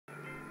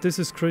This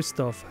is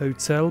Christoph,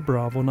 Hotel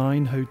Bravo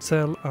 9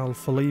 Hotel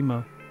Alpha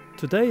Lima.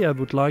 Today I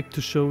would like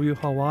to show you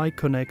how I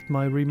connect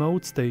my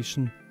remote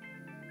station.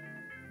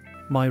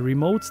 My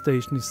remote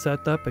station is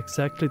set up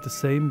exactly the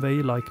same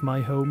way like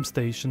my home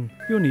station.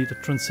 You need a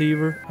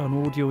transceiver,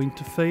 an audio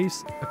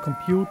interface, a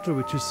computer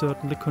which is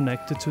certainly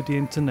connected to the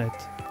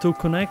internet. To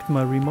connect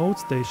my remote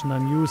station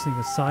I'm using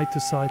a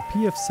side-to-side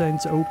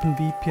pfSense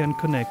OpenVPN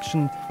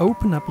connection,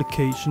 open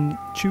application,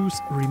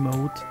 choose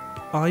remote,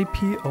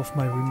 IP of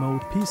my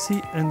remote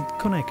PC and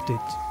connect it.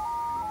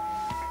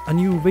 A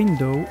new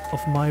window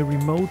of my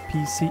remote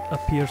PC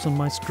appears on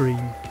my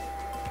screen.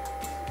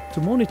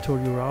 To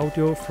monitor your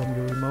audio from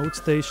your remote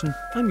station,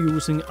 I'm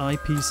using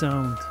IP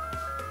Sound.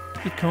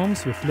 It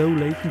comes with low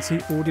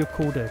latency audio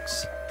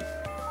codecs.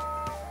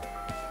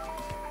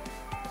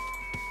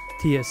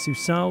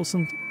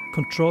 TS2000,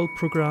 control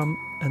program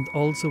and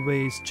also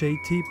weighs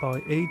JT by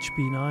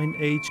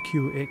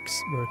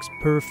HB9HQX works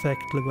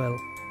perfectly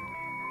well.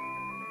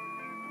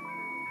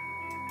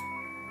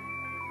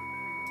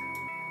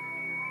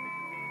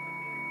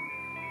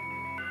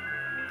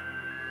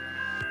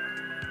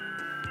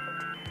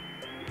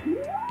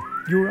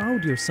 Your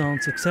audio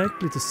sounds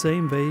exactly the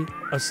same way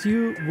as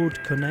you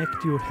would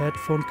connect your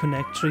headphone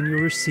connector in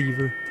your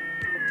receiver.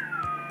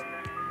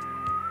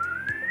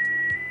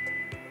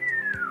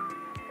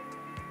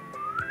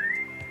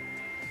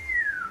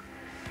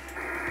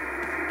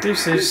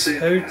 This is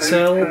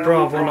Hotel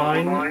Bravo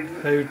 9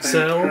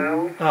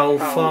 Hotel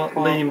Alpha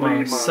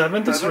Lima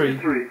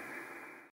 73.